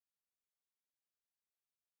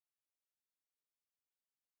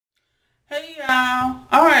Hey y'all.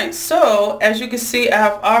 Alright, so as you can see, I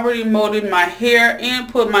have already molded my hair and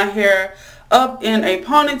put my hair up in a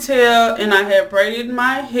ponytail, and I have braided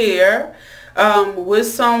my hair with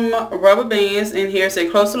some rubber bands, and here's a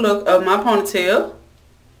closer look of my ponytail.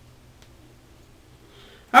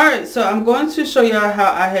 Alright, so I'm going to show y'all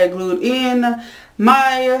how I had glued in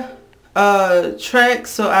my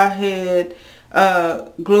tracks. So I had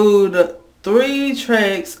glued 3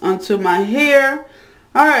 tracks onto my hair.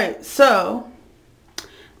 Alright, so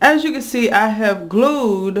as you can see, I have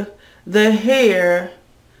glued the hair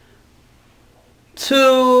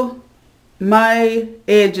to my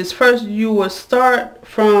edges. First, you will start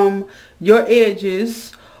from your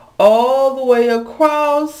edges all the way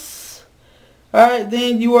across. Alright,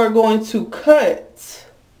 then you are going to cut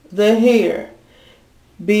the hair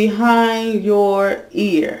behind your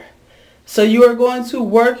ear. So you are going to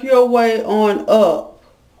work your way on up.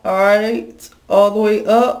 Alright, all the way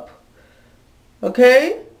up.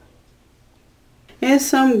 Okay? And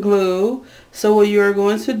some glue. So what you are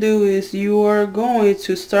going to do is you are going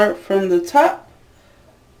to start from the top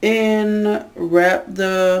and wrap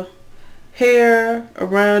the hair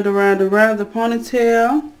around the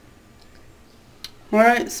ponytail.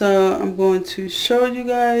 Alright, so I'm going to show you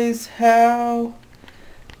guys how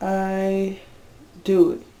I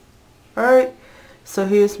do it. Alright, so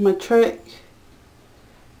here's my track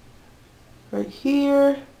right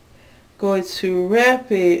here. Going to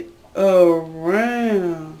wrap it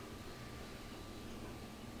around.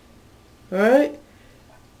 Alright,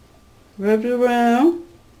 wrap it around.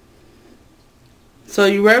 So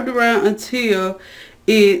you wrap it around until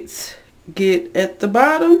it get at the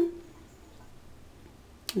bottom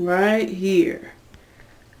right here.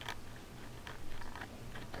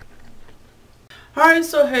 Alright,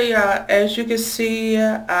 so hey y'all, as you can see,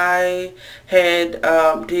 I had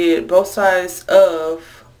did both sides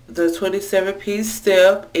of the 27-piece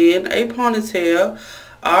step in a ponytail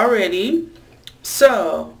already.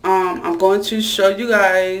 So I'm going to show you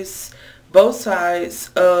guys both sides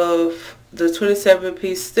of the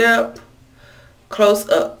 27-piece step close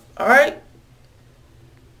up. Alright,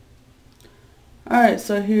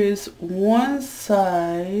 so here's one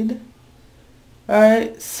side.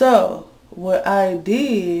 Alright, so what I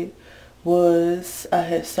did was I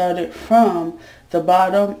had started from the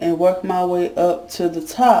bottom and worked my way up to the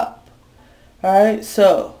top. Alright,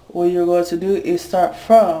 so what you're going to do is start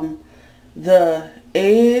from the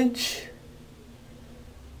edge,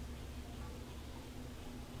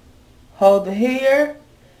 hold the hair,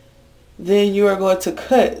 then you are going to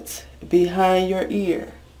cut behind your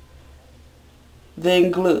ear, then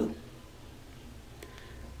glue.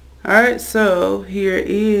 Alright, so here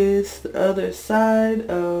is the other side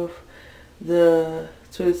of the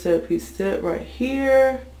 27-piece step right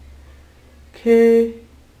here. Okay,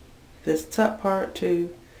 this top part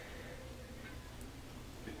too.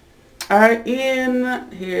 Alright,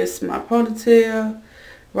 and here's my ponytail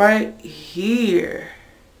right here.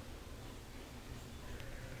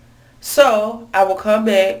 So I will come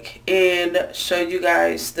back and show you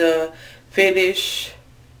guys the finished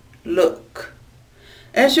look.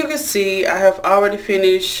 As you can see, I have already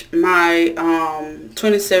finished my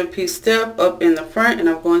 27-piece step up in the front, and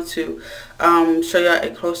I'm going to show y'all a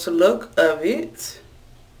closer look of it.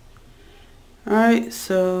 Alright,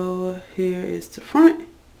 so here is the front.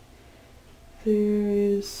 There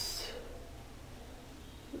is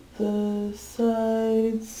the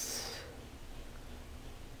sides.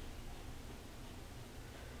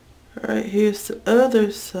 Alright, here's the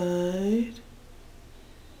other side.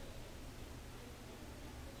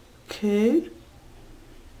 Okay.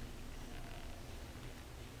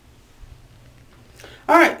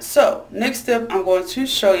 Alright, so next step I'm going to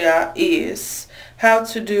show y'all is how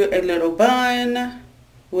to do a little bun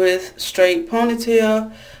with straight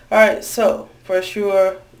ponytail. Alright, so first you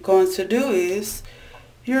are going to do is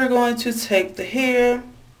you're going to take the hair,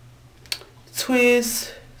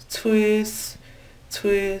 twist, twist,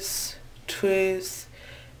 twist, twist,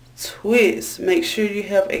 twist. Make sure you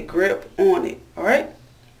have a grip on it. Alright.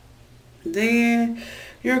 Then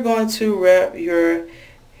you're going to wrap your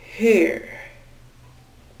hair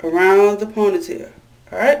around the ponytail.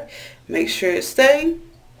 Alright, make sure it stays.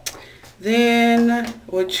 Then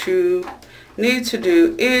what you need to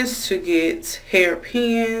do is to get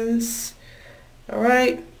hairpins.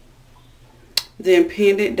 Alright, then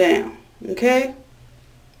pin it down. Okay.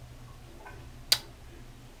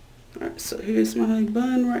 Alright, so here's my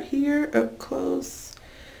bun right here up close.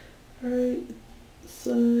 Alright,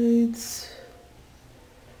 sides.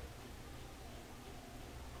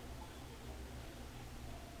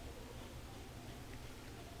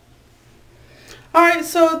 Alright,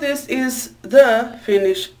 so this is the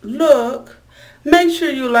finished look. Make sure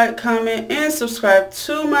you like, comment, and subscribe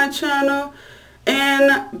to my channel.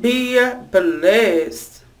 And be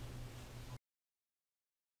blessed.